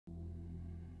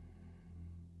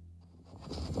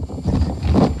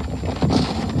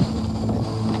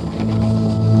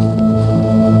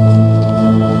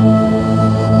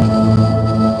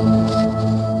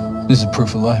is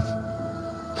proof of life.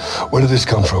 Where did this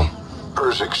come from?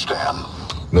 Urzikstan.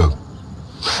 Look,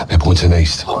 they're pointing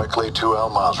east. Likely to Al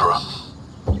Mazrah.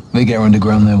 They get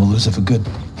underground there, we'll lose it for good.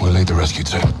 We'll lead the rescue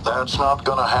team. That's not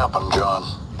gonna happen, John.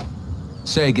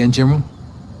 Say again, General.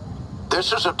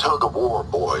 This is a tug of war,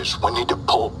 boys. We need to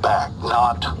pull back,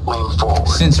 not lean forward.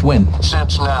 Since when?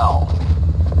 Since now.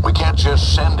 We can't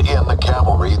just send in the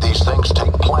cavalry. These things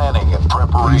take planning and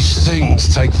preparation. These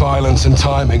things take violence and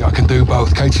timing. I can do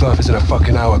both. Kate's life is in a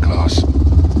fucking hourglass.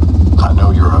 I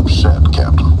know you're upset,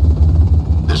 Captain.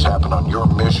 This happened on your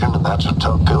mission, and that's a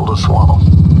tough pill to swallow.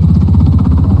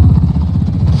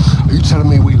 Are you telling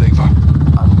me we leave her?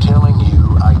 I'm telling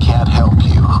you I can't help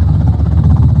you,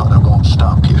 but I won't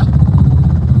stop you.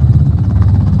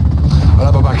 I'll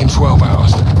have her back in 12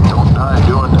 hours. Don't die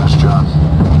doing this, John.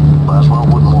 Laswell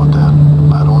wouldn't want that.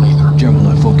 I don't either. General,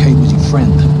 I thought Kate was your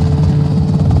friend.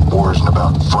 War isn't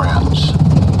about friends.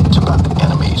 It's about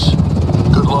enemies.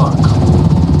 Good luck.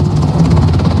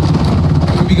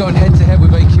 We'll be going head-to-head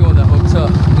with AQ on that hotel.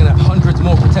 We're gonna have hundreds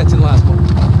more protecting Laswell.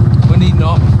 We need an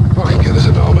army. Fucking get us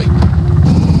an army.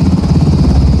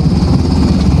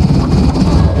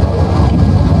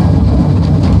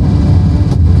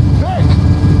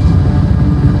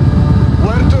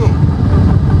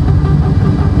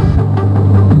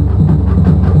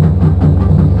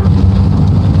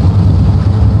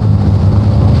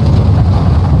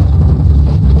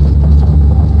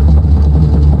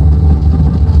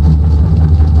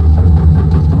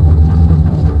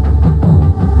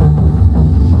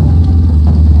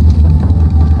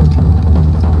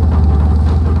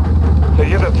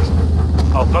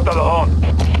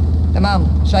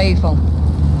 شايفهم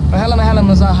هلا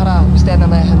مظاهرات بستعنا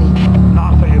ما هني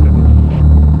نعم سيدي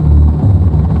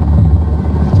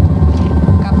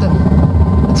Captain,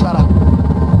 it's Farah.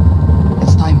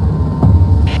 It's time.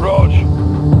 Raj,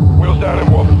 we'll stand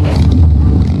him up.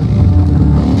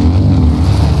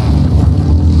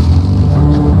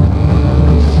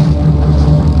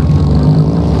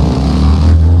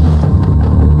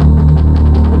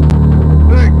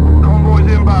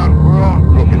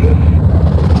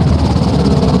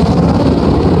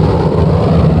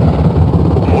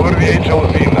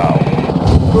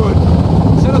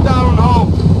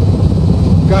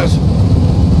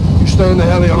 Stay in the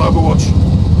heli on Overwatch.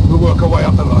 We'll work our way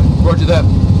up the line. Roger that.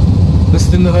 Let's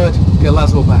thin the herd, get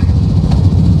Laswell back.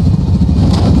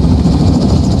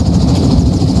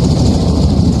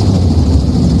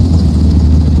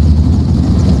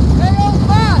 Hey, old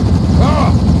man! Ah!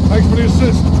 Thanks for the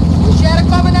assist. We share a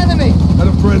common enemy. And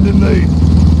a friend in need.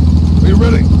 Are you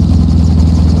ready?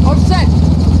 All set.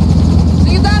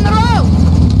 See you down the road!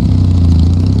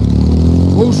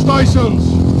 All stations!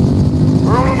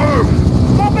 We're on the move!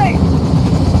 Copy!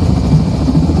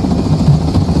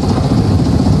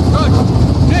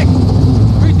 Nick!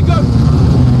 Free to go!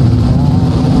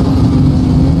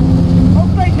 All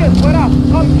stations, we're up.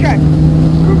 Comms check.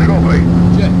 Good copy.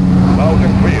 Check. Loud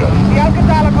and clear. The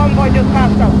Alcatala convoy just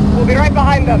passed us. We'll be right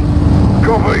behind them.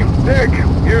 Copy. Nick,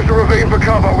 use the ravine for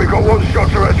cover. We've got one shot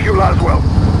to rescue Laswell.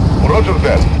 Roger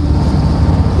that.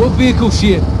 What vehicle's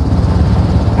she in?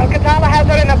 Alcatala has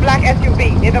her in a black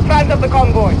SUV, near the front of the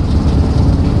convoy.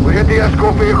 We hit the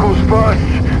escort vehicles first,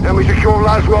 then we secure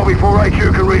Laswell before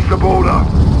AQ can reach the border.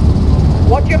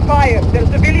 Watch your fire. There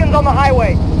are civilians on the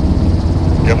highway.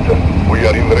 Captain, we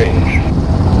are in range.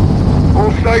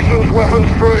 All stations, weapons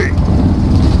free.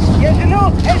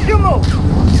 Yezinu, Ezumu!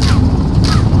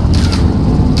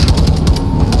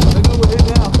 They know we're here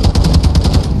now.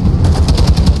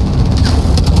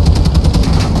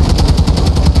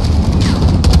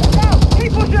 Go!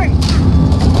 Keep pushing!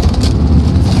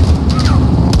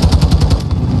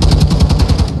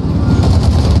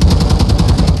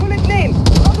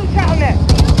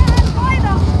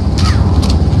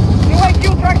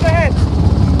 Tracks ahead!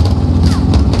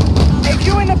 AQ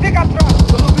in the pickup truck!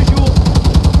 Got a visual!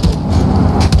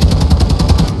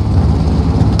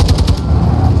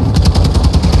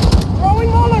 Throwing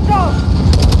Molotov!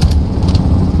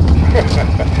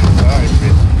 I've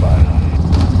been fine.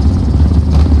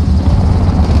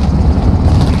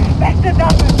 Beste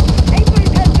Dame! Aim for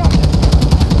his head, Sergeant!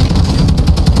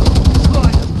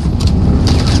 Slide!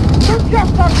 Good job,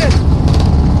 Sergeant!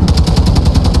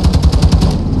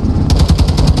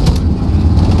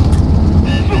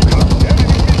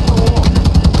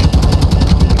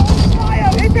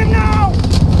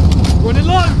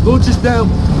 Launch us down!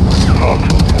 Oh,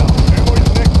 hell. Ammo is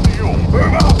next to you.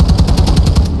 Move out!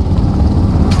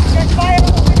 Get fire on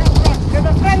the pickup truck! There's a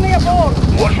friendly aboard!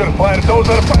 Watch your fire. Those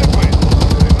are fireplaces.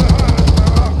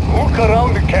 Look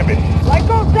around the cabin. Like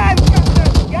old times,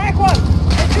 Captain! يا إخوان!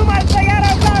 الجمعة السيارة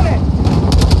قدامي!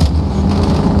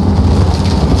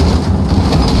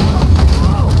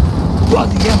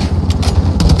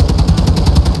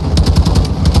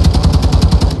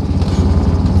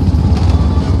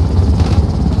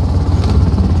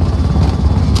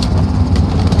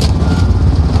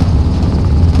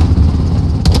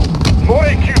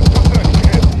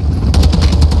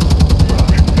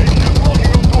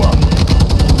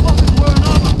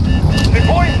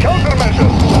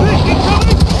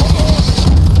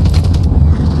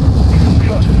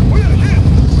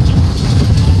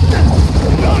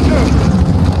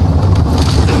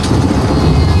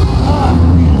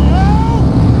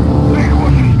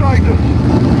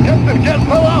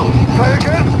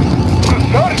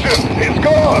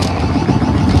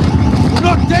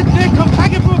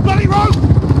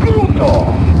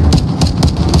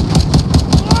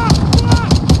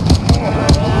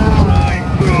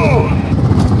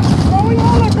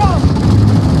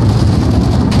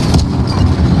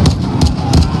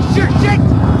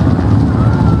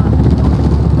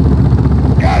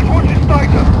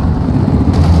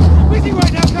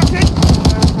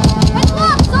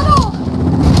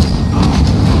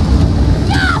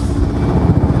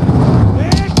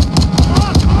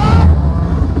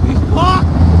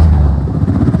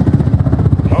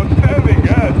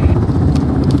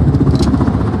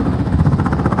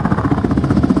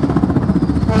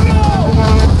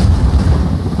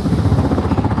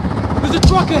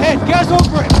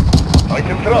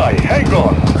 try. Hang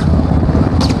on.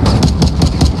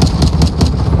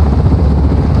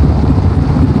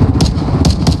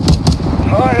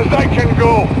 High as I can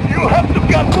go. You have to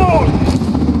get loose.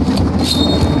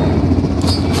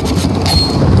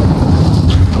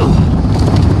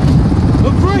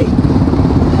 I'm free!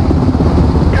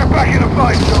 Get back in the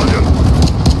fight, Sergeant.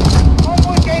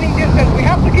 Convoy gaining distance. We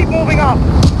have to keep moving up.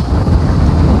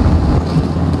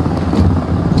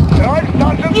 Sarge,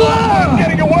 Sergeant, I'm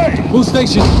getting away. All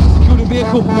stations, secure the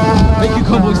vehicle. Make your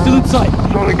convoy still in sight.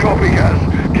 Solid copy, Gaz.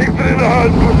 Keep it in the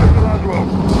herd, push us to Laswell.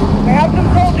 I have some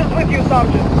soldiers with you,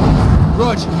 Sergeant.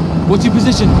 Rog, what's your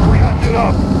position? Catching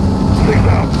up. 6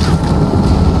 out.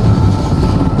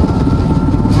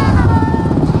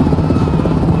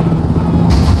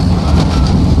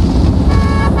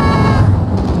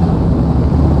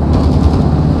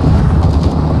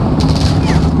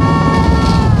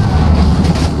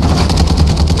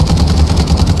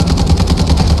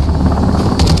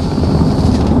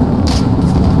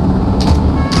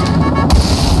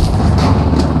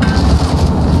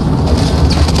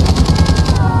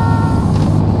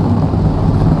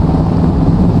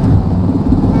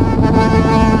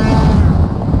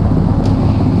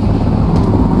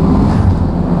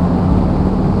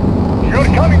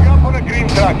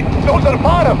 Those are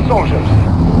Farah soldiers.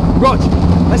 Rog,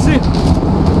 that's it.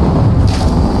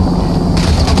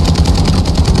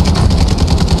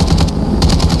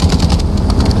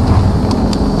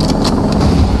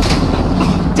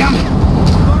 Damn it!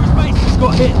 Forest base has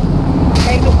got hit.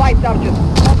 Aim to fight, Sergeant.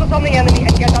 Focus on the enemy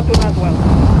and get up to Laswell.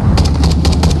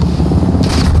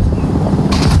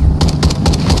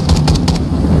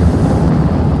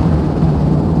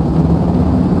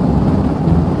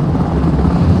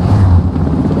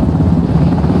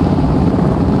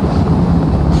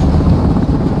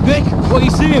 What do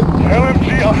you see him?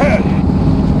 LMG ahead.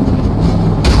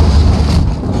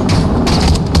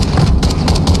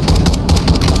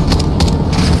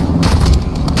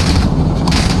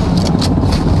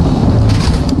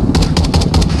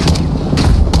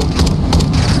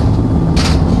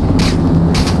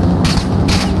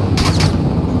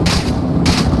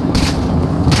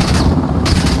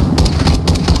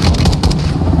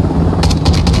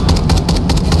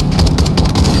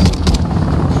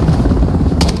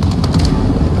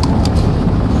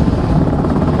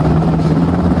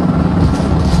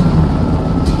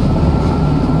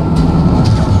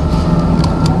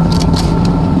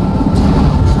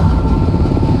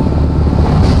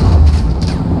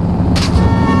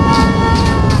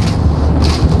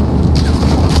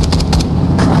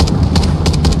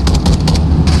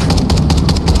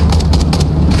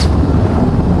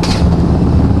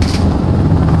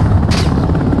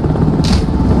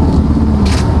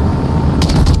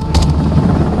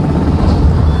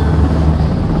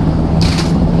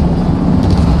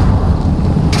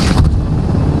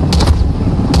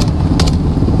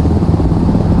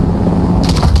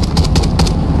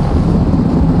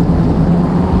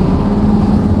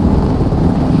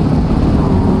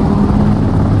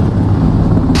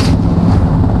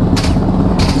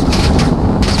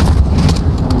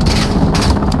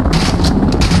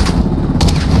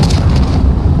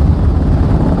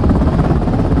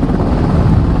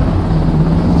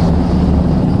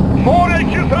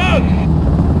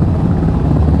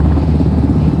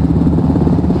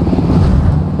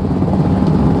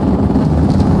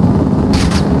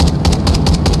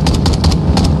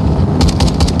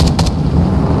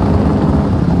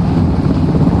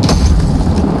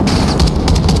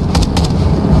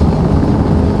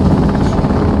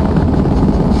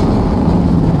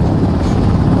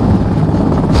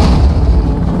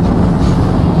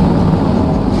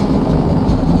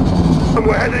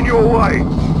 We're heading your way.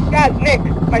 Gaz, Nick,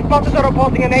 my spotters are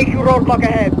reporting an AQ roadblock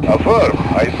ahead. Affirm,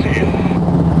 I see it.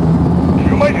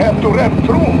 You might have to rev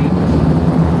through.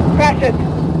 Crash it.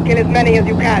 Kill as many as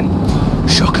you can.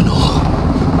 Shock and awe.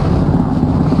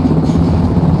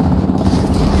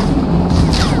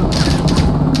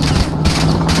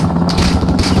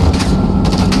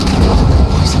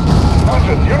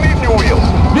 Sergeant, you need new wheels.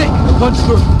 Nick, punch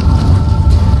through.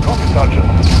 Copy, Sergeant.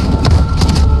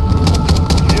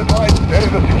 Be advised, there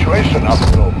is a situation up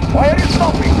below. Why are you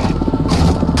stopping?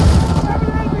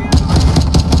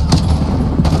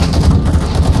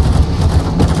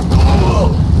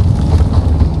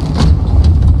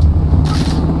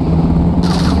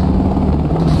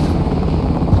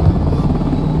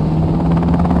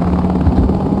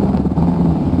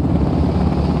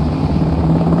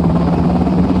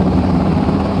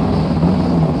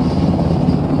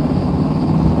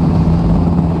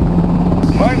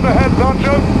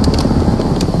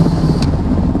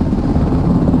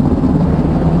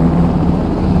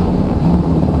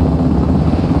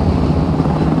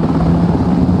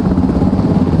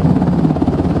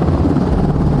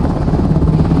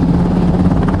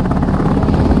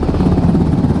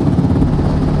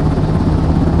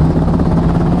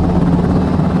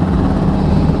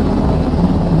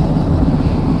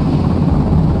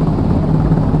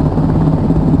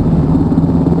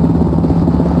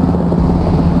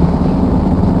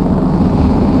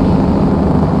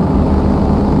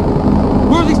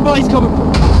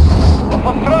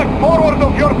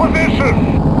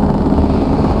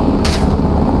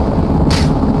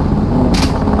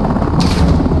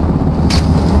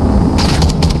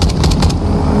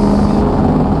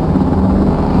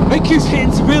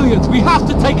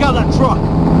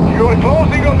 truck. You're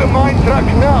closing on the mine truck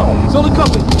now. Solid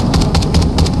copy.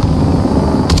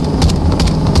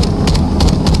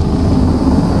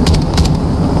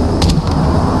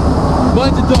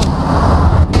 Mines are done.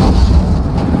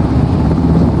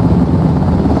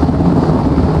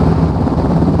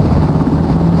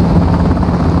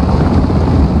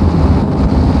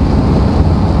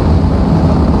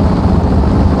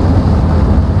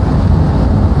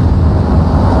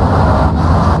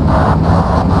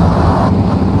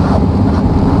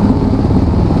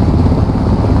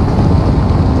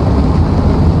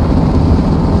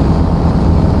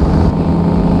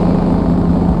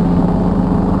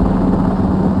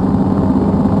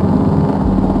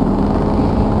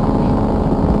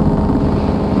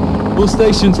 All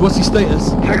stations, what's your status?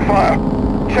 Check fire.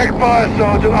 Check fire,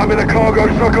 Sergeant. I'm in a cargo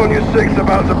truck on your 6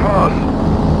 about to pass.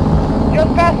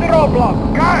 Just past the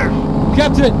roadblock. Guys!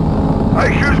 Captain!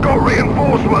 HQ's got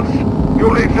reinforcements.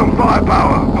 You'll need some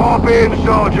firepower. Hop in,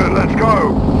 Sergeant. Let's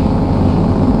go.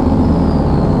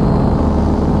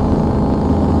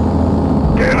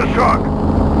 Get in the truck.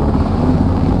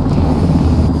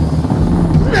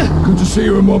 Good to see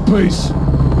you in one piece.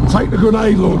 Take the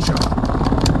grenade launcher.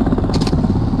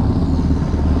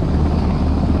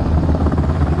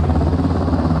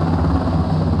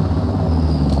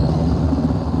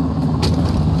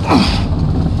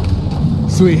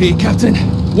 Sweet heat, Captain.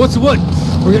 What's the word?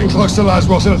 We're getting close to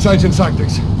Laswell's and changing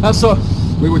tactics. How so?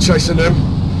 We were chasing them.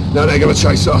 Now they're gonna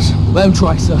chase us. Let them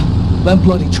try, sir. Let them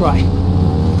bloody try.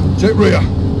 Check rear.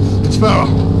 It's Farah.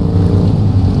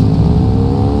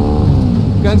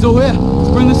 Guns all here. Let's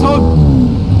bring this home.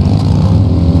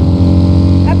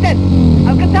 Captain,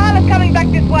 Al-Qatala's coming back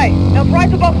this way. They'll try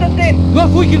to box us in. Not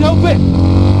if we can help it.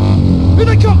 Here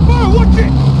they come. Fire, watch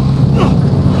it.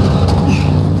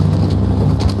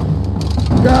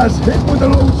 Guys, hit with the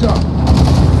launcher.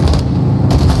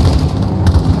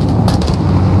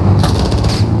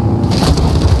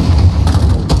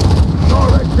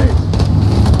 Direct hit.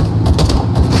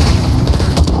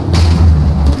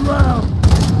 Good round.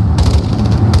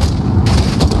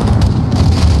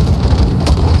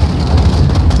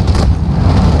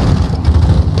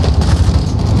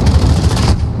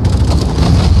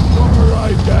 On the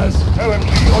right, guys.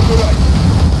 LMG on the right.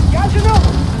 Gaz, you know,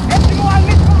 MWII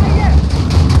missile here.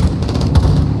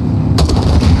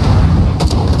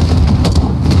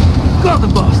 Got the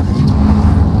bastard.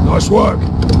 Nice work.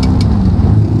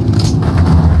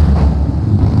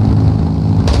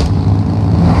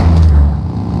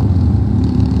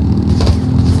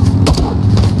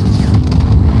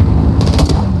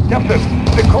 Captain,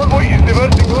 the convoy is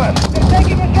diverting left. They're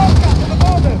taking a shortcut to the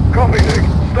border. Copy, Nick.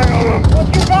 Stay on them.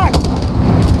 Watch your back.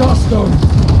 Dust on.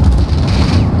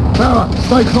 Power,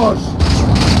 stay close.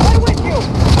 Stay with you.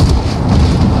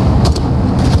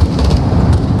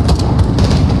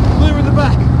 Clear in the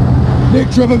back. Nick,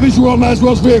 do you have a visual on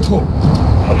Laswell's vehicle?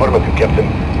 Affirmative, Captain.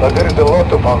 There is a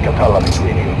lot of Al-Qatala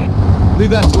between you.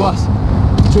 Leave that to us.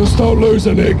 Just don't lose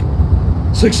her, Nick.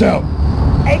 6 out.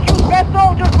 HQ's best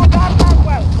soldiers were down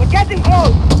Laswell. We're getting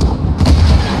close.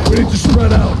 We need to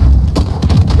spread out.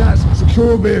 Guys,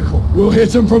 secure a vehicle. We'll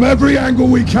hit them from every angle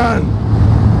we can.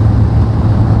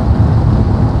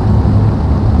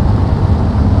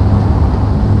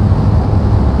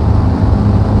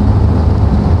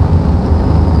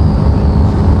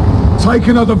 Take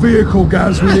another vehicle,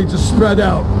 Gaz. We need to spread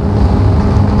out.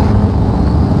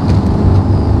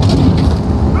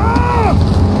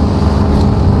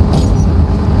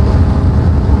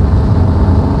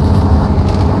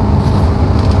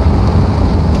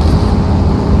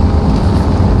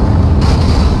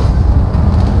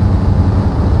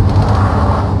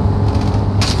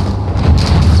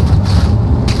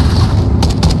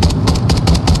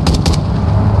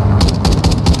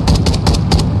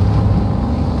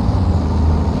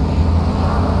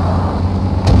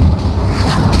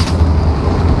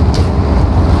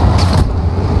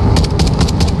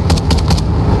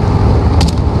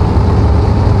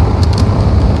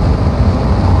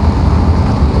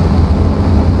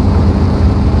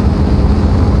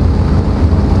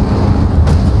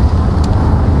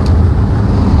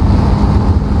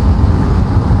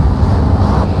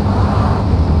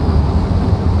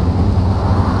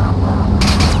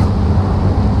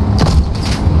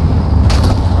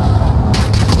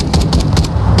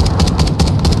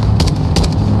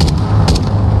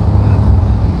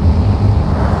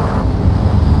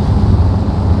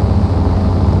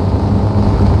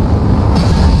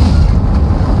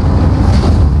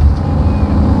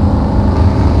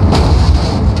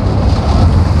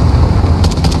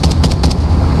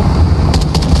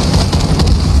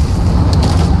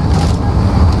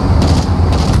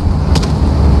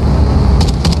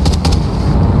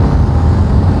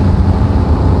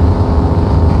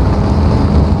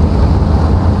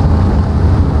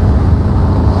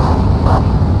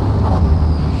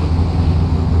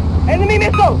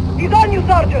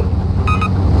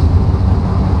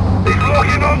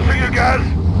 to you, Gaz.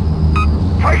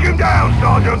 Take him down,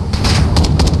 Sergeant.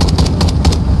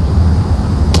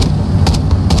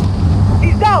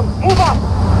 He's down. Move up.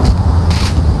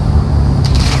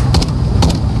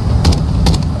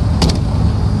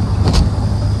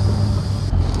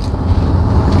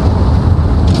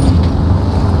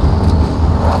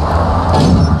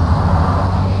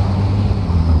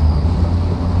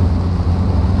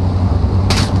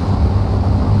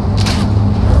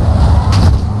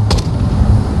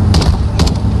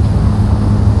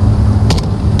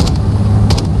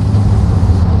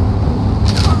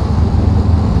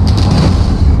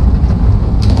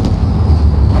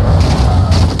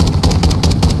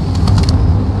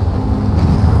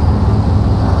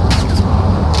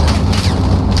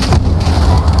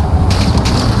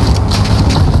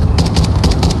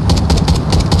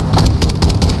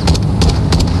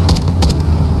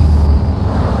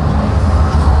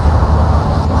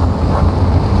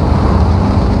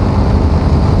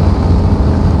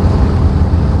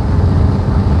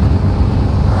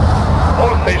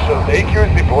 AQ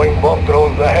is deploying bomb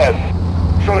drones ahead.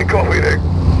 Solid copy, Nick.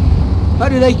 How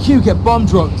did AQ get bomb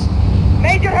drones?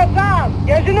 Major Hassan,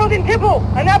 يا جنود انتبهوا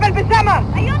أنابل بالسما.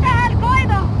 أيها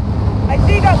القاعدة. I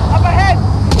see them up ahead.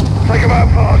 Take them out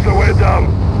faster, we're done.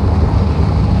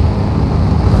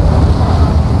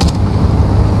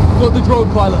 Got the drone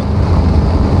pilot.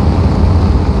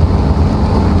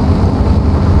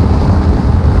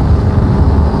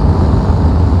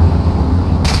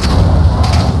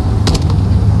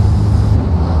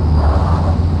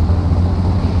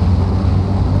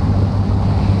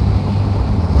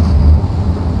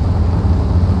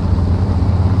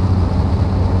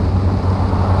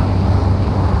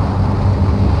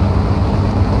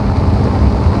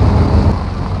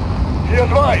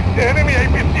 The enemy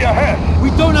APC ahead. We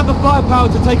don't have the firepower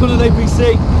to take on an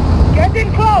APC. Get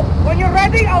in close. When you're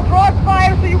ready, I'll draw a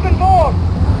fire so you can board.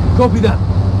 Copy that.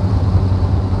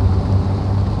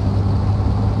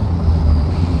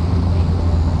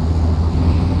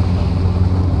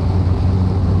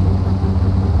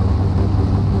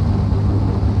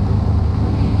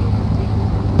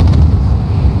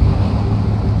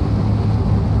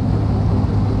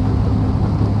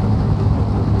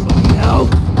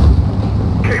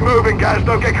 Moving, Gaz,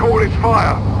 don't get caught in its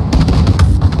fire.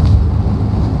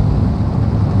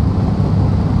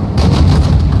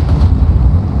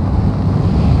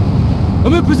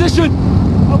 I'm in position!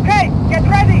 Okay, get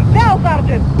ready. Now,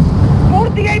 Sergeant.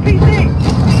 Board the APC.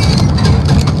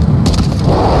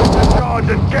 Charge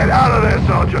and get out of there,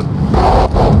 Sergeant.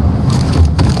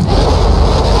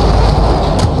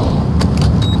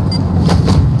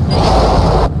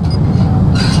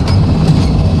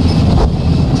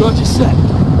 Charge is set.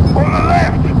 On the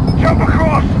left! Jump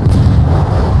across!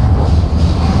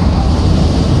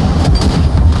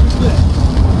 There.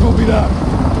 Copy that.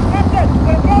 Captain,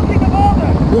 we're approaching the border.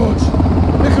 Rog,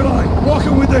 Nikolai,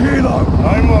 walking with the helo.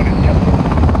 I'm on it, Captain.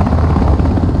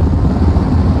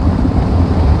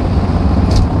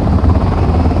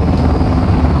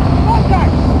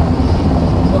 Contact.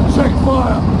 Check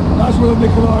fire. That's where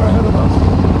Nikolai are ahead of us.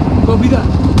 Copy that.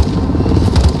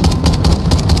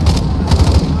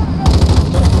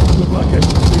 Look like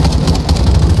SUV.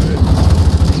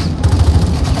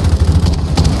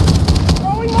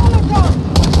 Throwing Molotov.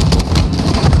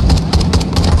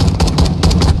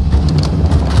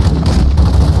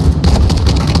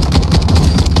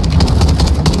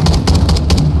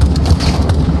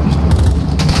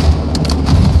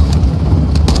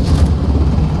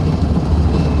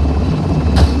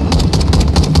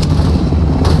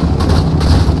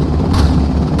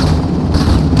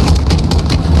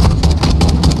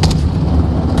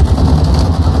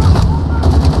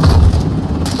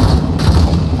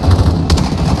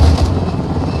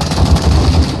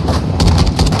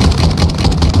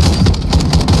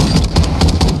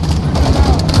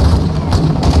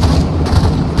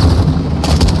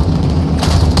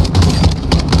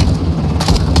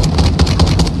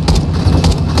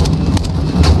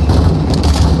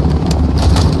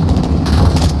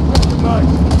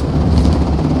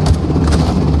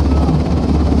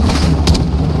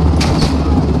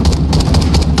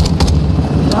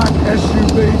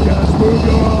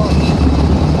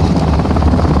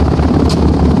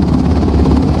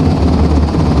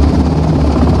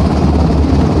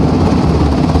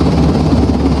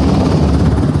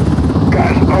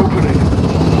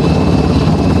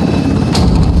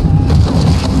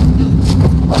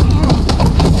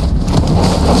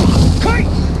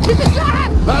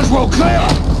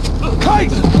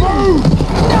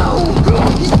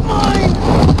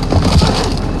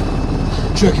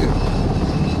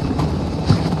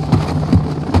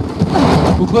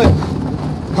 We're clear.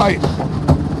 Hey!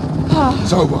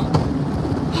 It's over.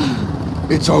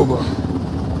 It's over.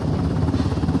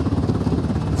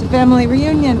 It's a family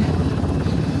reunion.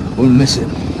 We'll miss him.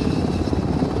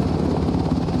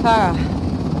 Farah.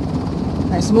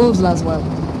 Nice moves, Laswell.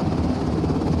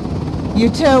 You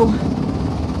too.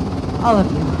 All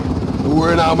of you.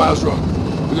 We're in Al-Mazrah.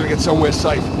 We're gonna get somewhere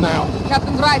safe, now.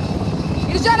 Captain's right.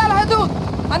 رجال على الحدود.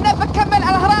 النفق بكمل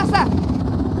على الحراسة.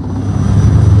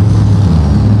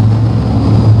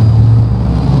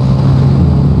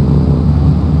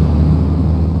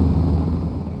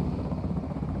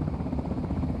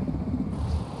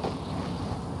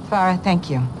 Farah, thank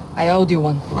you. I owed you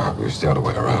one. It's the other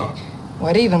way around.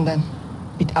 We're even then.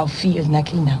 بالتوفيق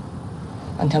نكينا.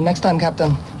 Until next time,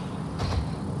 Captain.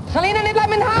 خلينا نطلع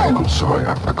من هون. I'm sorry,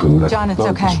 I couldn't let... John, it's no,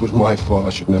 okay. This was my fault. I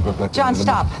should never have let... John,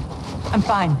 stop. I'm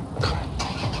fine.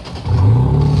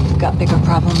 We've got bigger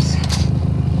problems.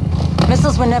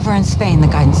 Missiles were never in Spain, the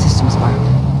guidance systems were.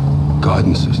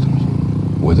 Guidance systems?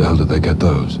 Where the hell did they get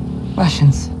those?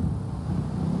 Russians.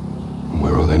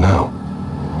 Where are they now?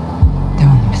 They're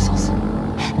only missiles.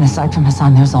 And aside from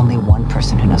Hassan, there's only one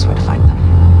person who knows where to find them.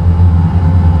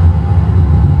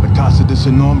 La Casa de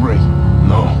Sin Nombre.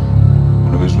 No.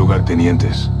 One of his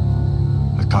lugartenientes.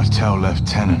 The cartel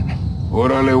lieutenant.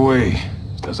 Órale, güey.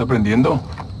 ¿Estás aprendiendo?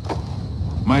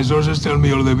 My sources tell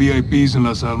me all the VIPs in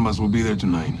Las Almas will be there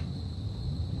tonight.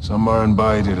 Some are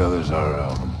invited, others are,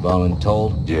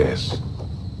 Voluntold? Yes.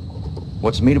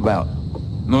 What's the meet about?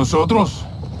 Nosotros?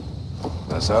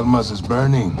 Las Almas is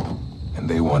burning, and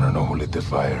they want to know who lit the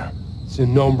fire.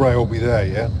 Sin Nombre will be there,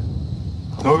 yeah?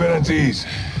 No guarantees,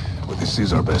 but this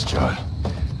is our best shot.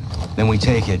 Then we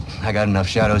take it. I got enough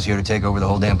shadows here to take over the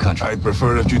whole damn country. I'd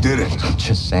prefer if you didn't.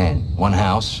 Just saying. One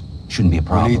house shouldn't be a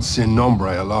problem. We need Sin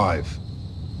Nombre alive.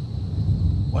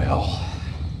 Well...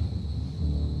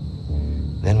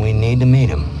 then we need to meet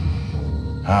him.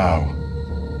 How?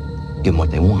 Give them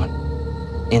what they want.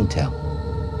 Intel.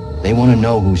 They want to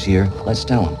know who's here. Let's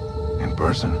tell them. In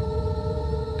person?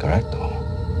 Correcto.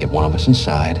 Get one of us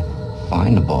inside.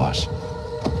 Find the boss.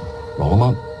 Roll him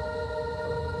up.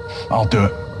 I'll do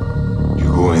it. You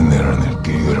go in there and they'll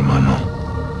kill you, hermano.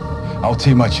 I'll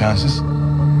take my chances.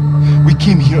 We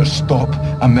came here to stop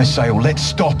a missile. Let's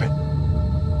stop it.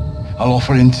 I'll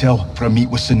offer intel for a meet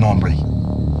with Sin Nombre.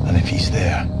 And if he's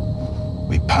there,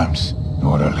 we pounce.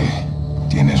 Órale.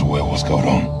 Tienes huevos,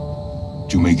 cabrón.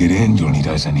 You make it in, you'll need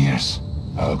eyes and ears.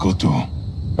 I'll go too.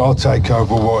 I'll take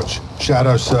Overwatch.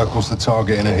 Shadow circles the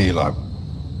target in a helo.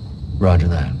 Roger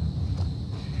that.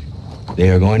 They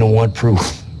are going to want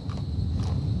proof.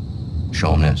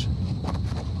 Show them this.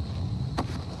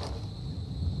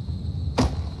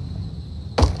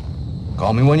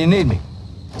 Call me when you need me.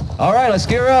 All right, let's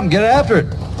gear up and get after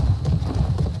it.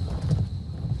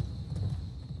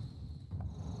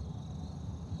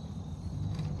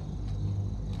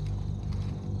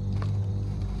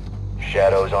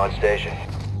 Shadows on station.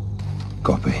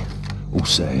 Copy. All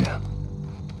set here.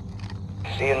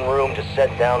 Seeing room to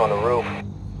set down on the roof.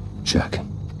 Check.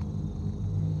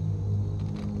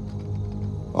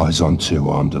 Eyes on two,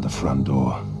 armed at the front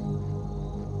door.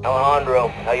 Alejandro,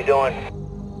 how you doing?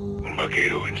 Un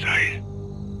vaquero inside.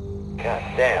 God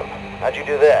damn. How'd you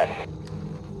do that?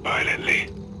 Violently.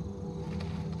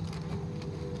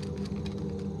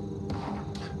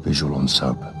 Visual on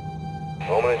sub.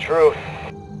 Moment of truth.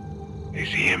 They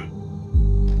see him?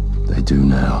 They do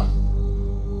now.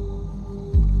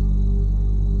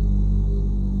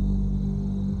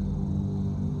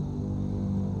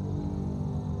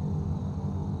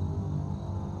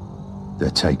 They're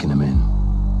taking him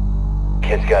in.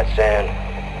 Kid's got sand.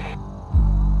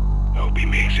 Hope he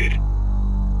makes it.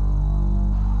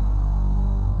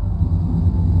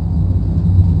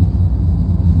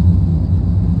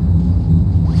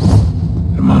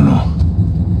 Hermano.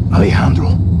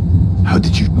 Alejandro, how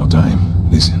did you... No time.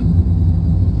 Listen.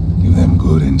 Give them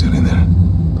good intel in there.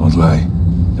 Don't lie.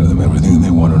 Tell them everything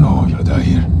they want to know. You'll die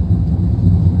here.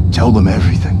 Tell them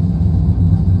everything.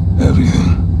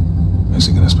 Everything.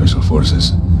 Mexican Special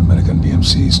Forces, American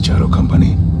BMC's Shadow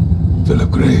Company, Philip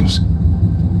Graves.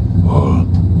 All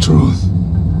truth.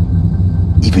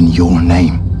 Even your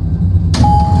name.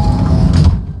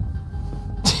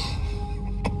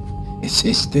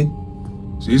 ¿Existe?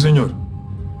 Sí, señor.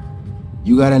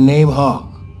 You got a name, Hawk?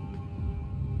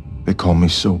 They call me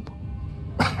Soap.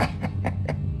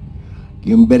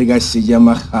 ¿Quién verga se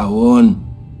llama Jabón?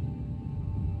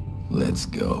 Let's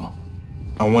go.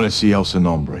 I want to see El Sin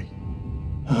Nombre.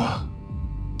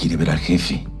 ¿Quiere ver al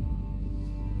jefe?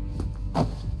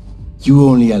 You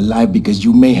only alive because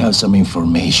you may have some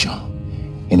information.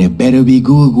 And it better be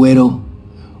good, güero,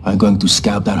 I'm going to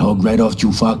scalp that hog right off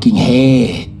your fucking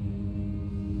head.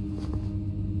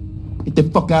 Get the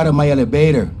fuck out of my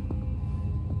elevator.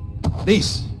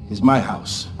 This is my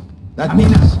house. That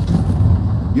means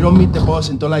you don't meet the boss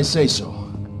until I say so.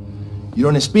 You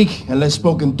don't speak unless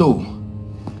spoken to.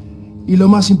 Y lo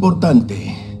más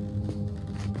importante,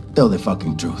 tell the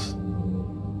fucking truth.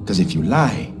 Because if you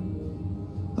lie,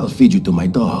 I'll feed you to my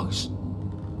dogs.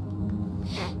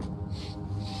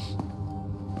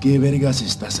 ¿Qué vergas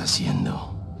estás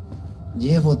haciendo?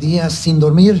 Llevo días sin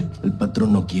dormir. El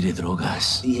patrón no quiere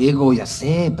drogas. Diego, ya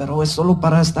sé, pero es solo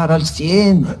para estar al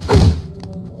 100.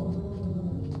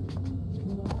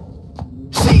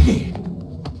 ¡Sigue!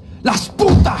 ¡Las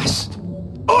putas!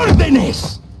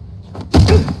 ¡Órdenes!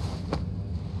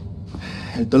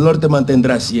 El dolor te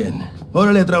mantendrá 100.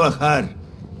 Órale a trabajar.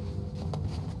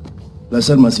 Las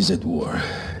armas is at war.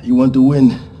 You want to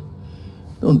win?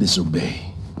 Don't disobey.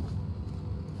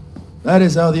 That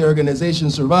is how the organization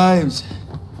survives.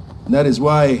 And that is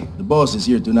why the boss is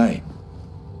here tonight.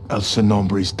 El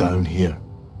Sonombre's down here.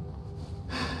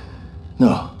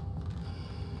 No.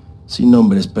 Sin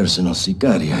nombre es personal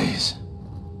sicaria es.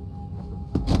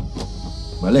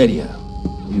 Valeria.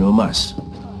 Y no más.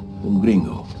 Un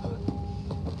gringo.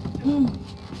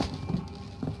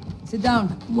 Sit down.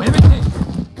 ¡Muévete!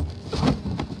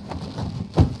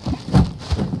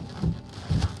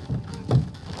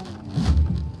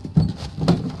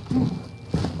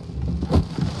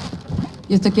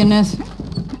 ¿Y este quién es?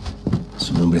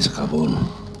 Su nombre es Jabón.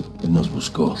 Él nos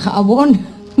buscó. ¿Jabón?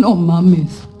 No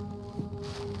mames.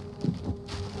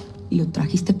 ¿Y lo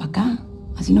trajiste para acá?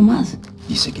 Así nomás.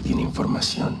 Dice que tiene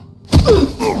información.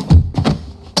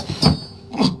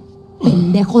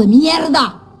 ¡Pendejo de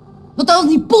mierda! ¡No tenemos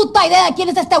ni puta idea de quién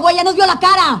es este güey! ¡Ya nos vio la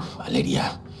cara!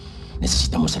 Valeria,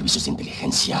 necesitamos servicios de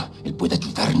inteligencia. Él puede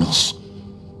ayudarnos.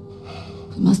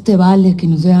 Pues más te vale que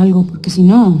nos dé algo, porque si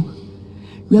no...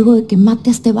 Luego de que mate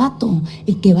a este vato,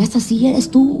 el que va a esta silla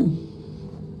eres tú.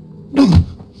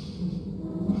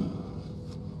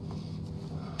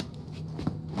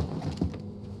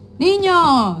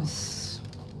 Niños!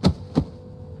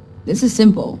 This is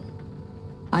simple.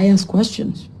 I ask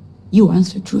questions. You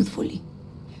answer truthfully.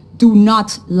 Do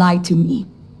not lie to me.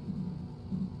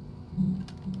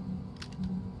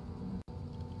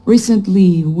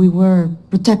 Recently, we were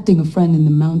protecting a friend in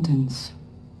the mountains.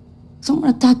 Someone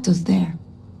attacked us there.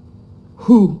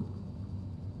 Who?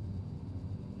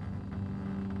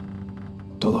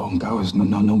 Todo un caos,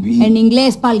 no vi. En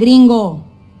inglés, pa'l gringo.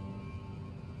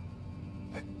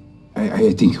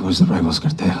 I think it was the rivals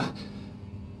cartel.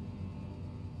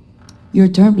 Your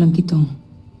turn, Blanquito.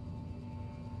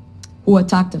 Who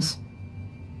attacked us?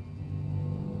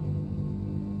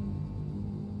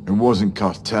 It wasn't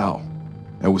cartel.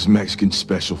 That was Mexican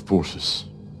Special Forces.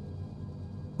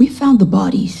 We found the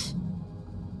bodies.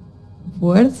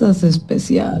 Fuerzas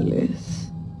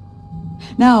Especiales.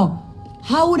 Now,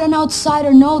 how would an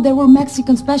outsider know they were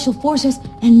Mexican Special Forces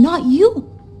and not you?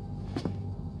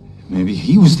 Maybe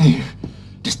he was there.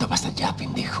 Tú estabas allá,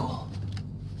 pendejo.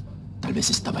 Tal vez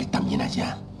estaba él también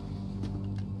allá.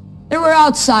 There were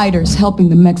outsiders helping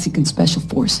the Mexican Special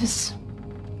Forces.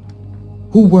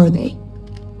 Who were they?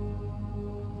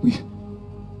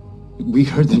 We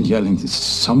heard them yelling,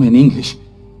 some in English.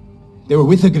 They were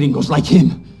with the gringos, like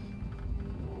him.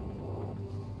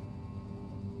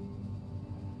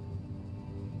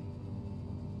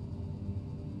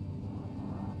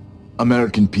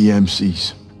 American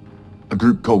PMCs. A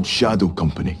group called Shadow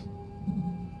Company.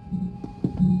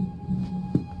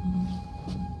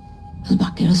 Los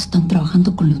vaqueros están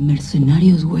trabajando con los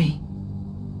mercenarios, güey.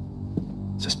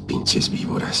 Esas pinches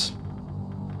víboras.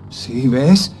 Sí,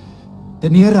 ¿ves?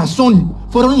 Tenía razón.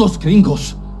 Fueron los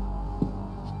gringos.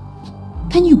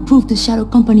 Can you prove the Shadow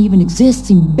Company even exists,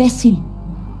 imbécil?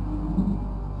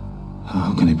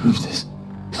 How can I prove this?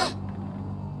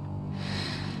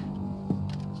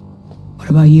 What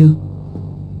about you?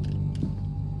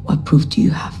 What proof do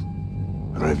you have?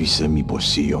 Revisé mi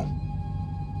bolsillo.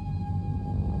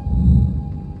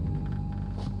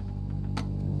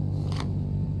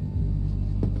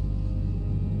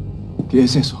 ¿Qué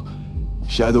es eso?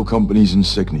 Shadow Company's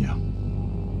insignia.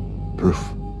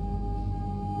 Proof.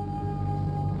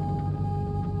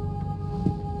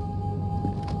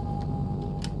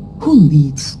 Who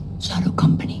leads Shadow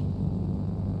Company?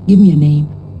 Give me a name.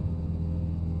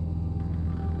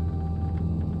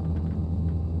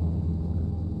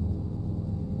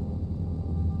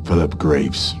 Philip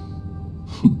Graves.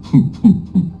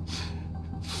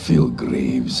 Phil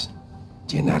Graves.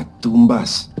 Llenar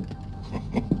tumbas.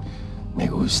 Me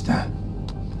gusta.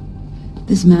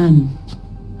 This man,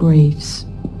 Graves,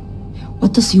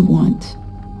 what does he want?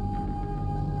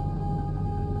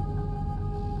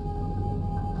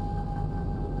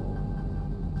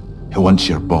 He wants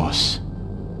your boss.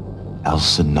 El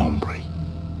Sin Nombre.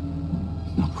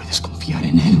 No puedes confiar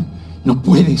en él. No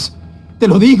puedes. ¡Te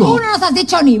lo digo! ¡Tú no nos has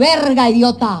dicho ni verga,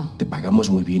 idiota! Te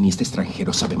pagamos muy bien y este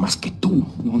extranjero sabe más que tú.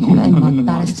 Hora de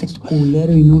matar a este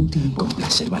culero inútil. Con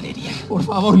placer, Valeria. Por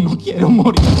favor, no quiero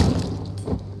morir.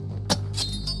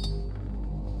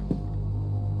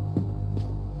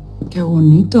 Qué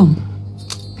bonito.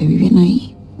 Te vi bien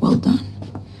ahí. Well done.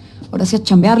 Ahora sí a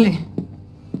chambearle.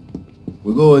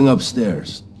 We're going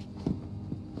upstairs.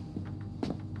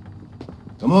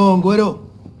 Come on, güero.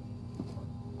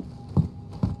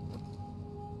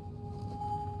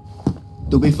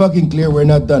 To be fucking clear, we're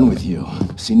not done with you.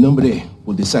 Sin Nombre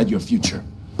will decide your future.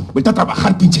 Vuelta a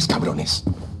trabajar, pinches cabrones.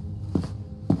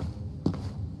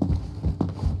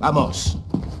 Vamos.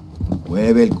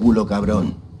 Mueve el culo,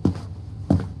 cabrón.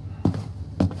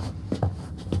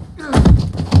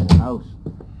 House.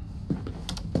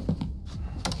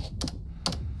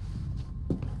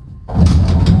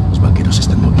 Los vaqueros se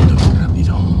están moviendo muy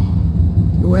rápido.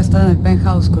 Yo voy a estar en el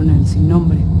penthouse con el Sin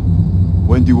Nombre.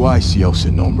 When do I see El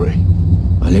Sin Nombre?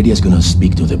 Valeria's gonna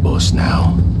speak to the boss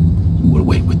now. We'll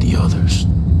wait with the others.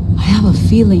 I have a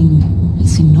feeling el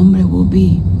Sin Nombre will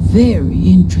be very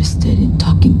interested in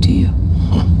talking to you.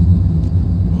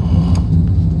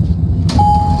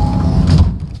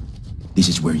 This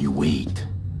is where you wait.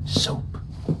 Soap.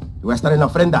 Yo voy a estar en la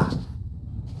ofrenda.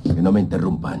 Que no me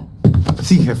interrumpan.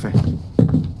 Sí, jefe.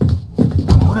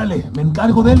 Órale, me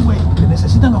encargo de él, güey. Que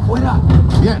necesitan afuera.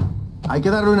 Bien. Hay que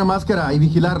darle una máscara y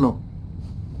vigilarlo.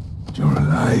 You're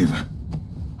alive.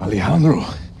 Alejandro.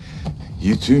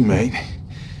 You too, mate.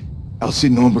 El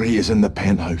Sin Nombre is in the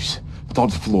penthouse.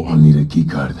 3rd floor. I'll need a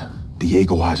keycard.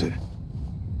 Diego has it.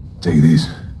 Take this.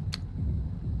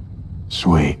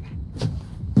 Sweet.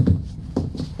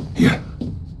 Here.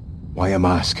 Why a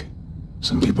mask?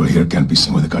 Some people here can't be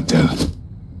seen with the cartel.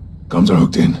 Comms are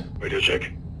hooked in. Radio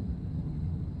check.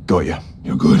 Got ya.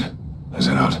 You're good. Let's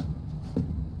head out.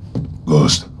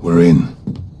 Ghost, we're in.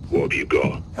 What have you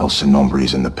got? El Sin Nombre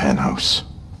is in the penthouse.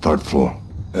 3rd floor.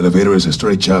 Elevator is a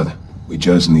straight shot. We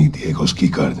just need Diego's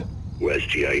keycard. Where's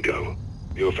Diego?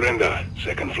 Your frienda,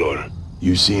 2nd floor.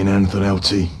 You seeing anything,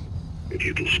 LT? If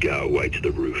you can scout away to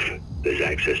the roof, there's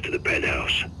access to the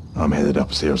penthouse. I'm headed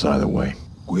upstairs either way.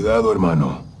 Cuidado,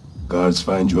 hermano. Guards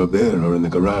find you up there or in the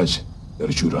garage. They'll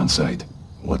shoot on sight.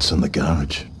 What's in the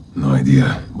garage? No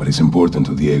idea, but it's important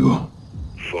to Diego.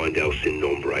 Find El Sin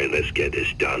Nombre and let's get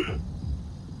this done.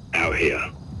 Out here.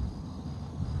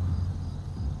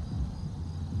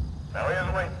 ¿Me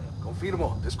oyes, güey?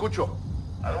 Confirmo, te escucho.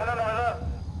 ¿Alguna novedad?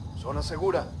 Zona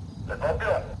segura. ¿Te copio?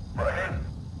 Por aquí.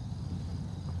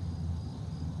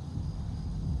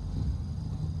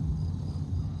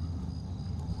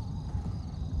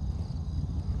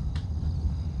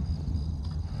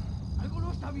 Algo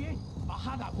no está bien.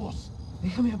 Bajada, voz.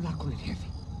 Déjame hablar con el jefe.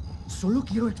 Solo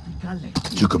quiero explicarle.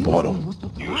 Took a bottle.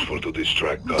 Useful to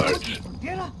distract guards.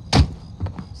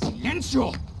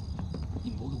 ¡Silencio!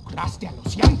 Involucraste a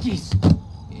los yanquis.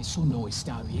 Eso no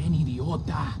está bien,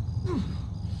 idiota.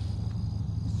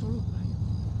 Solo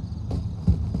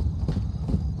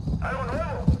 ¿Algo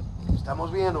nuevo?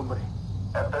 Estamos bien, hombre.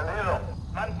 Entendido.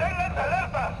 ¡Manténganse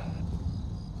alertas!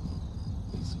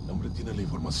 El Sin Nombre tiene la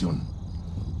información.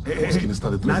 Sabemos quién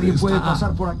está detrás Nadie de esto. puede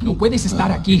pasar por aquí. No puedes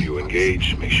estar If aquí. you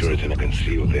engage, make sure it's in a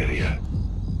concealed area.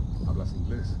 ¿Hablas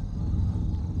inglés?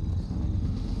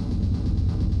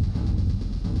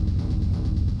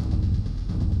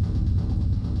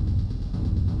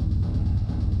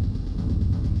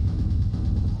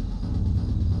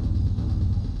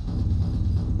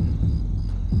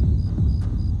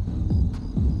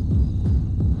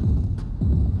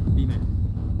 Dime.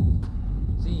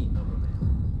 Sí, no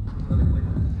problema.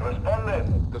 Responde.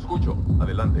 Te escucho.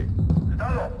 Adelante.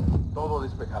 Estado. Todo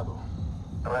despejado.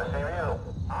 Recibido.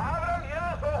 ¡Abran bien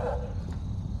los ojos!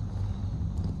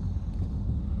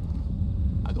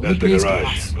 ¿A dónde That's the crees que garage.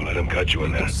 vas? Don't let them catch you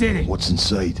in there. Procede. What's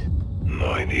inside?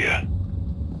 No idea.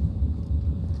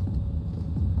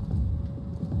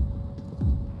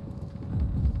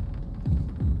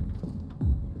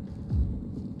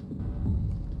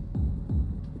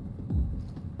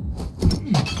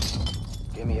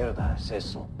 ¿Qué mierda es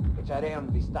eso? Echaré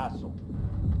un vistazo.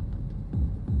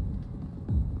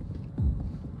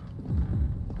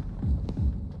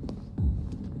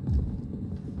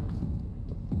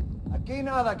 Aquí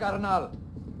nada, carnal.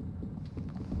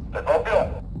 ¿Te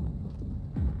copio?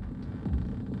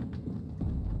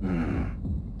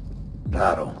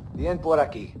 Claro. Bien por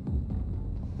aquí.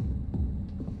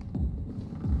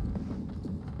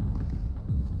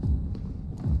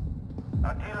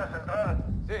 Aquí la central.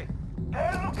 Sí. ¿Qué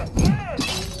es lo que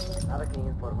tienes? Nada que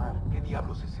informar. ¿Qué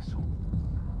diablos es eso?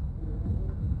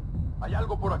 Hay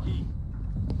algo por aquí.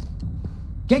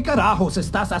 ¿Qué carajos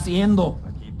estás haciendo?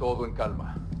 Aquí todo en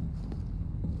calma.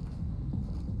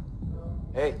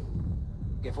 Hey,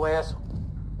 ¿qué fue eso?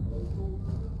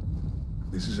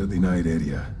 This is a denied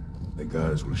area. The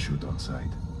guards will shoot on sight.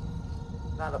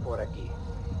 Nada por aquí.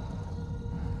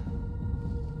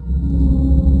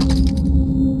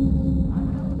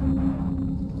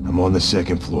 I'm on the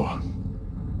second floor.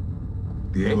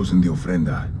 Diego's in the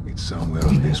ofrenda. It's somewhere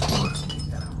on this floor.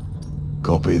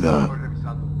 Copy that.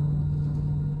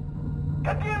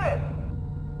 ¿Qué tienes?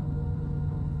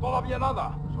 Todavía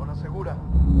nada. Zona segura.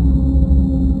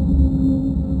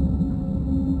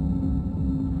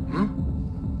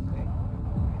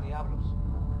 ¿Qué diablos?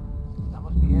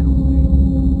 Estamos bien, hombre.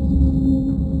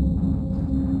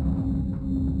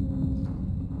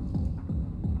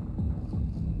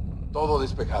 Todo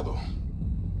despejado.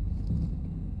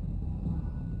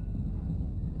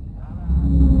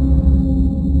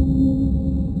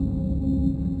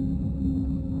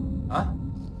 ¿Ah?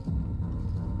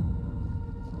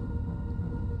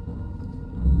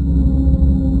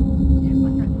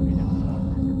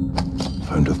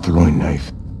 Found a throwing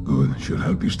knife. Good. Should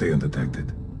help you stay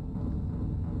undetected.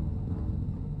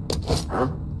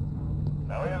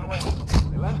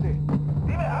 Adelante.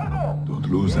 Don't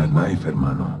lose that knife,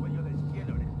 hermano.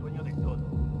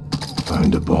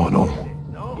 Found a bottle.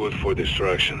 Good for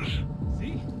distractions.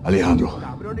 Alejandro.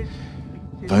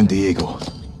 Found Diego.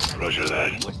 Roger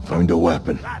that. Found a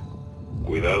weapon.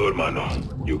 Cuidado, hermano.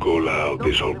 You go loud,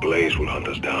 this whole place will hunt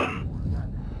us down.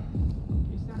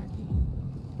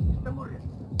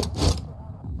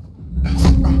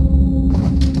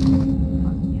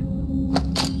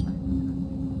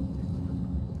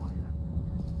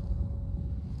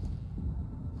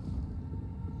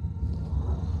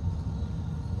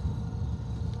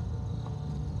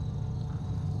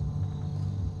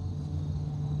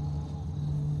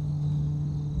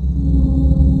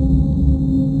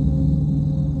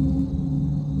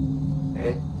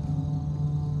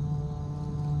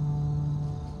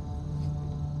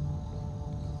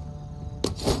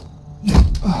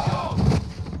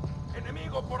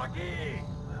 ¡Enemigo por aquí!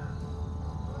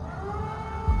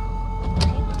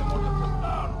 ¿Dónde demonios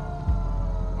están?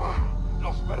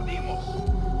 ¡Los perdimos!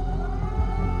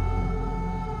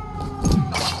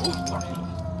 Justo aquí.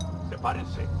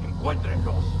 Sepárense,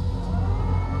 encuéntrenlos.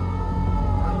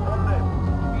 ¿Dónde?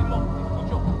 Vimos,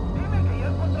 escucho. Dime que ya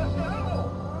encontraste algo.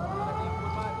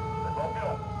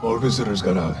 All visitors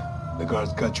got out. The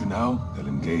guards got you now, they'll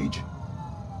engage.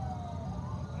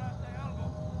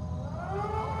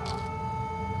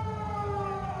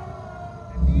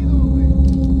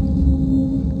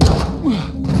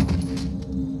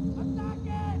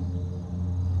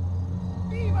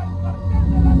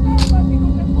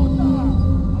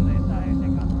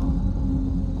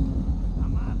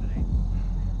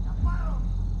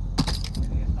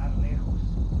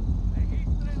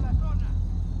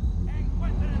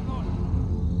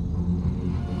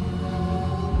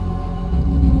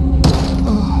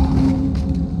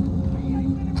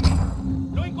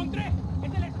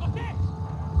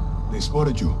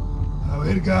 Spotted you. La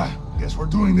verga. Guess we're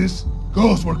doing this.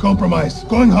 Ghost, we're compromised.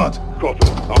 Going hot. Copy.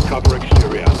 I'll cover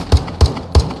exterior.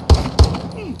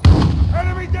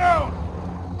 Enemy down!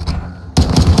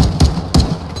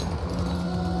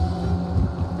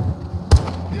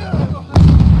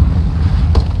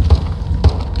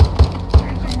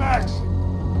 Changing max.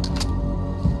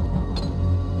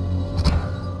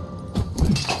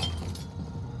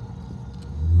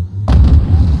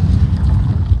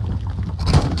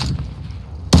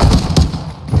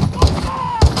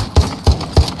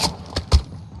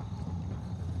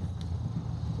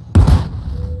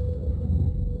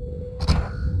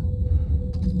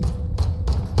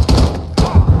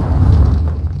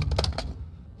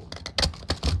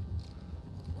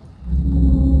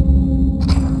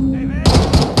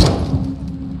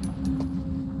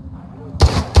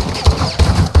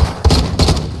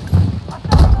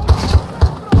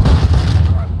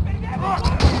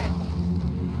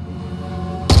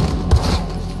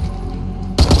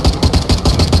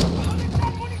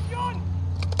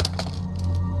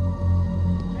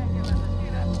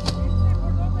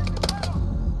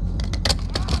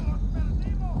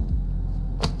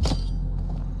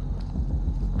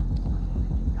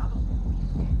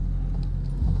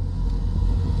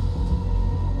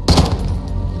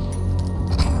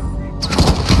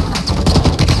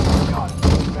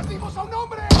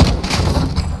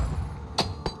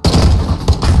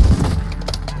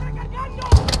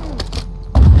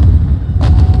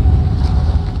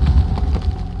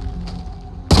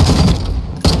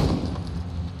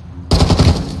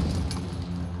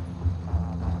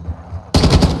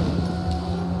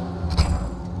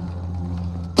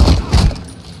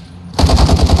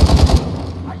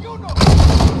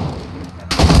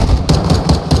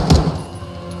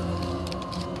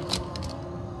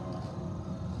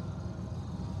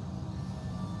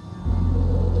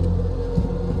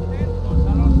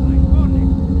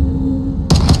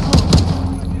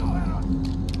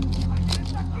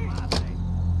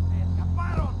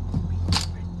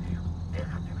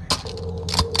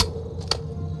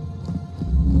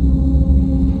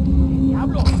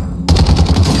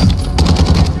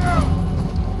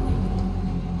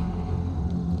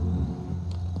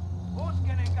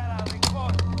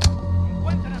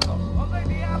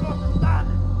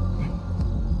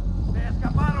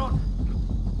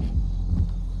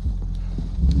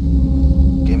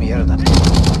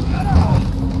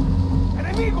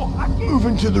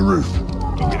 Moving to the roof.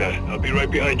 Copy that. I'll be right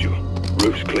behind you.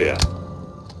 Roof's clear.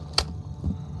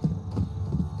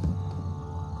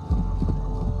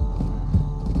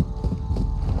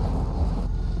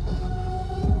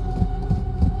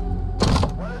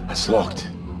 It's locked.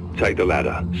 Take the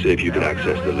ladder. See if you can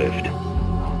access the lift.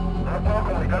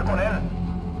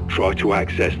 Try to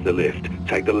access the lift.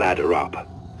 Take the ladder up.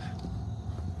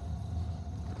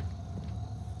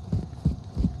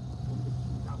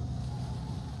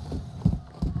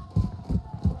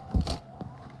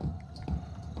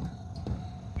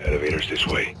 Elevator's this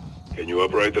way. Can you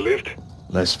operate the lift?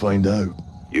 Let's find out.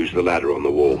 Use the ladder on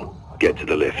the wall. Get to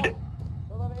the lift.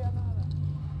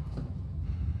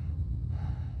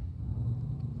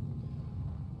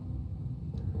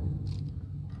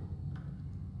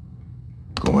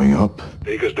 Going up.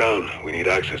 Take us down. We need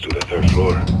access to the third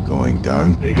floor. Going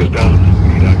down. Take us down. We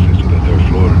need access to the third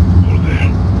floor. Hold there.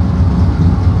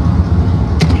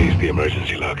 Release the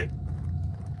emergency lock.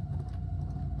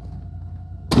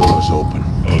 Door's open.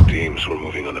 All teams, we're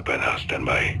moving on the penthouse. Stand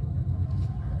by.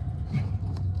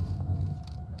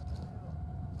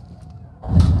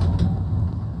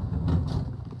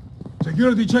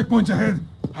 Security checkpoints ahead.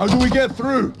 How do we get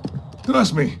through?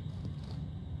 Trust me.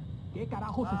 ¿Qué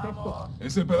carajos es esto?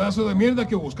 Es el pedazo de mierda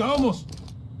que buscábamos.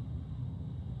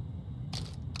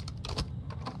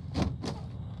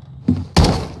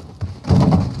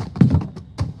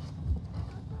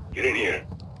 Get in here.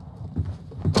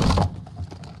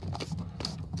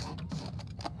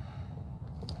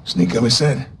 Sneak up, I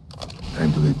said.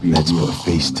 Time to get beat. Let's put a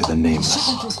face to the name.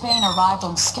 Shipping through Spain arrived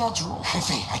on schedule.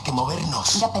 Jefe, hay que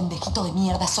movernos. Mira, pendejito de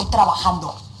mierda, estoy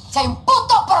trabajando. Si hay un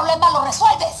puto problema, lo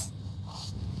resuelves.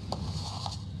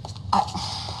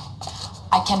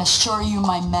 I can assure you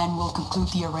my men will conclude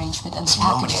the arrangement and the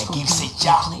package will be in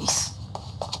place.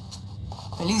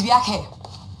 ¡Feliz viaje!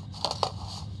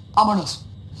 Vámonos.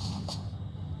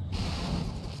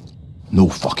 No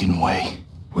fucking way.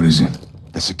 What is it?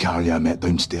 The Sicaria I met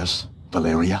downstairs.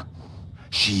 Valeria.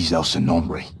 She's El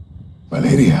Nombre.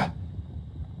 Valeria.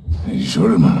 Are you sure,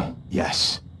 hermano?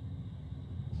 Yes.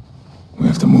 We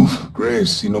have to move.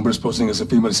 Grace, si Nombre's posting as a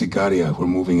female Sicaria. We're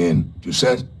moving in. You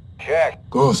said? Check.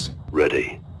 Ghost.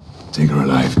 Ready. Take her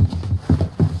alive.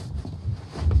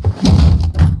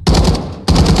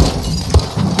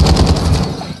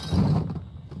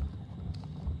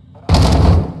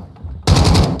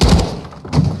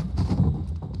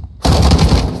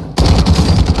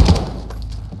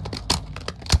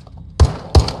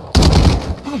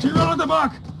 She's on the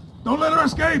back! Don't let her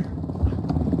escape! ¡No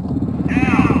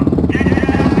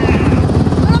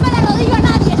me la rodillo a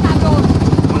nadie, cabrón!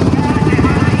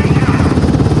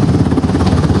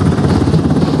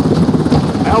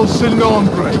 El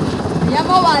Nombre. Me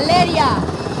llamo Valeria.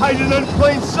 Hiding in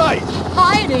plain sight.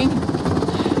 Hiding.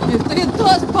 Estoy en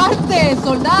todas partes,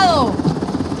 soldado.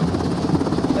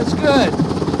 That's good.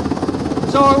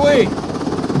 So are we.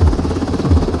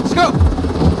 Let's go.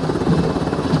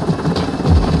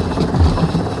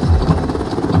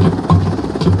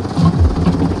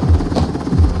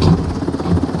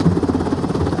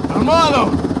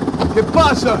 Armado! ¿Qué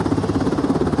pasa?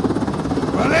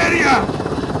 Valeria!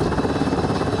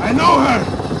 I know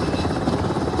her!